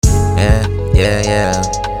Yeah, yeah, yeah.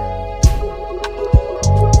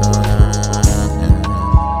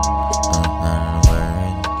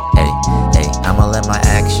 Hey, hey, I'ma let my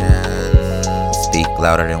actions speak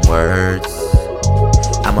louder than words.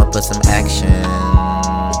 I'ma put some action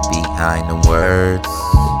behind the words.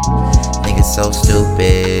 Niggas so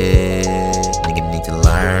stupid, niggas need to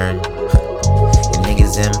learn. And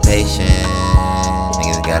niggas impatient,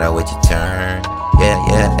 niggas gotta wait your turn. Yeah,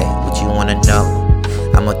 yeah, hey, what you wanna know?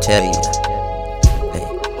 I'ma tell you. Hey,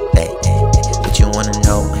 hey, hey, hey, what you wanna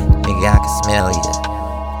know? Nigga, I can smell you.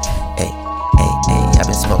 Hey, hey, hey, I've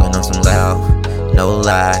been smoking on some loud, no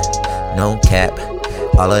lie, no cap,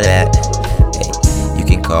 all of that. Hey, you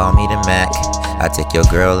can call me the Mac. I take your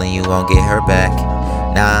girl and you won't get her back.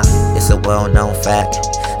 Nah, it's a well-known fact.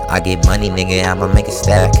 I get money, nigga, I'ma make it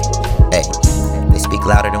stack. Hey, they speak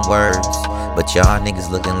louder than words, but y'all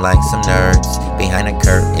niggas looking like some nerds. Behind the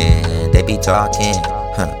curtain, they be talking.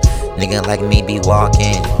 Nigga like me be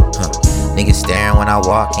walking. Niggas staring when I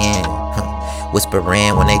walk in.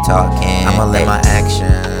 Whispering when they talking. I'ma let my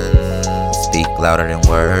actions speak louder than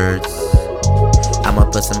words. I'ma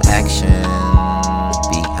put some action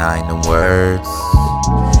behind the words.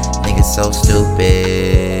 Niggas so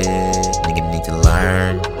stupid, niggas need to learn.